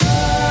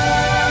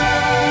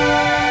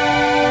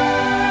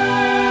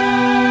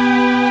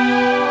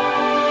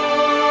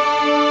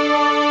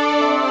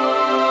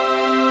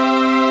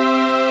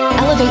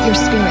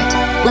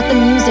Let the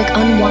music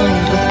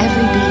unwind with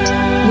every beat.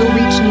 We'll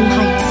reach new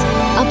heights.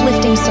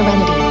 Uplifting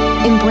serenity.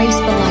 Embrace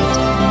the light.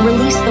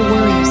 Release the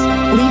worries.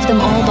 Leave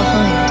them all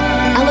behind.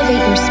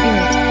 Elevate your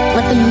spirit.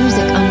 Let the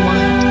music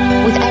unwind.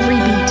 With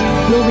every beat,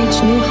 we'll reach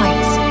new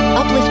heights.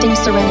 Uplifting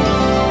serenity.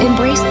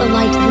 Embrace the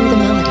light through the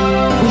melody.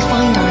 We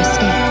find our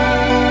escape.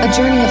 A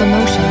journey of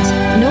emotions.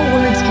 No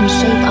words can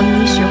shape.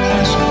 Unleash your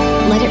passion.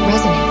 Let it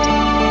resonate.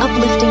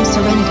 Uplifting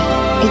serenity.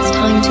 It's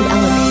time to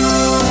elevate.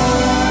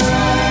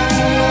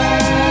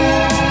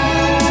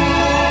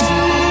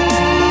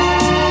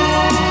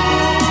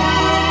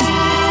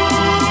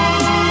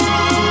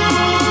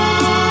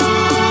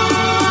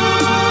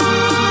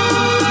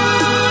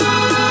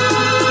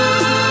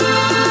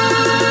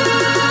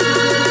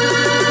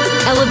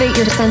 Elevate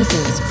your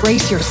senses.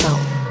 Brace yourself.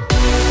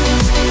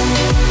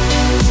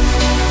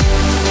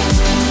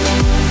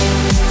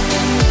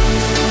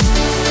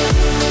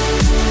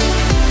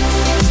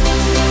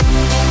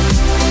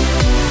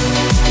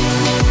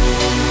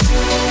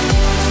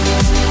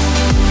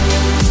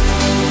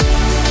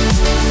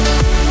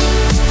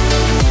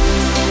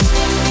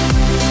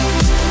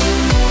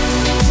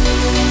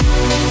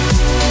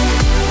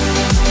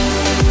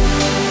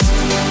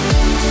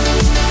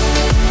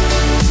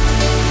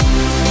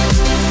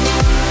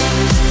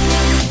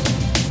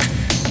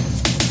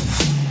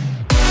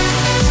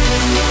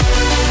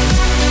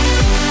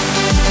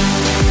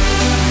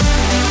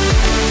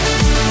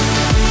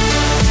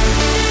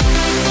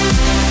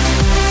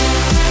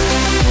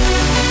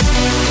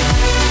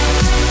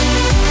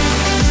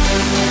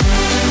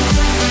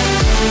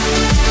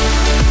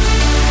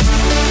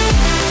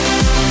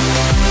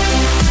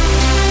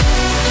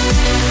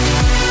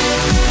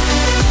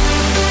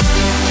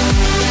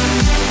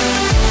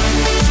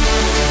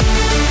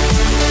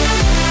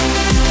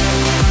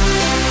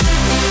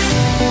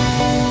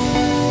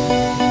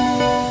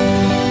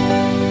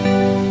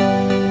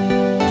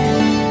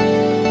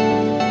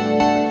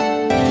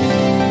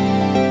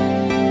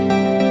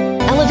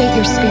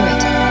 Your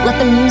spirit. Let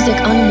the music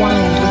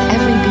unwind with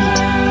every beat.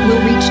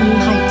 We'll reach new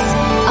heights.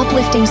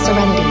 Uplifting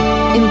serenity.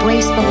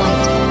 Embrace the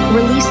light.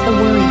 Release the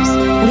worries.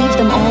 Leave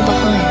them all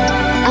behind.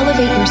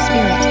 Elevate your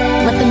spirit.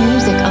 Let the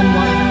music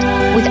unwind.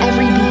 With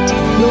every beat,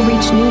 we'll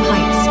reach new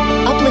heights.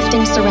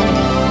 Uplifting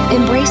serenity.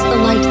 Embrace the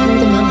light through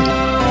the melody.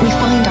 We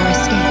find our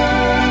escape.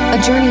 A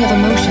journey of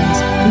emotions.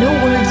 No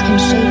words can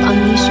shape.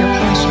 Unleash your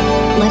passion.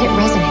 Let it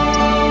resonate.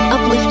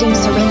 Uplifting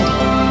serenity.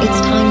 It's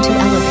time to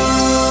elevate.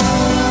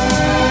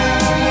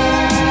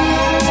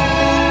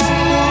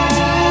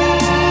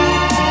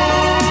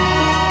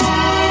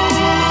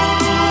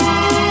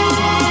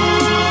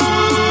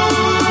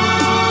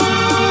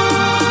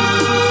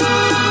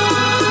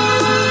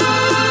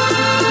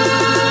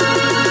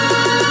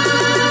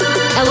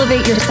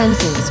 Elevate your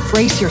senses.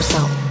 Brace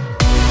yourself.